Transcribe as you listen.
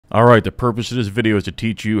Alright, the purpose of this video is to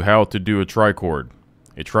teach you how to do a trichord.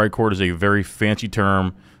 A trichord is a very fancy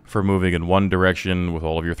term for moving in one direction with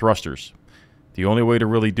all of your thrusters. The only way to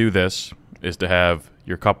really do this is to have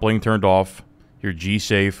your coupling turned off, your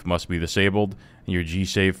G-safe must be disabled, and your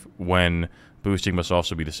G-safe when boosting must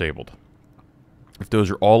also be disabled. If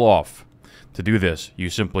those are all off, to do this, you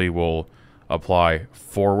simply will apply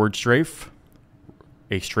forward strafe,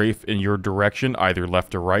 a strafe in your direction, either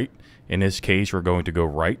left or right. In this case, we're going to go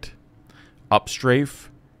right, up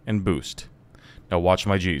strafe, and boost. Now watch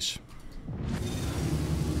my G's.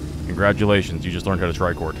 Congratulations, you just learned how to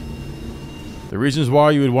trichord. The reasons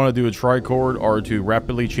why you would want to do a trichord are to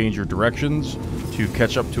rapidly change your directions, to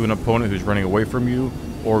catch up to an opponent who's running away from you,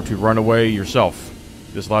 or to run away yourself.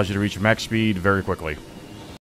 This allows you to reach max speed very quickly.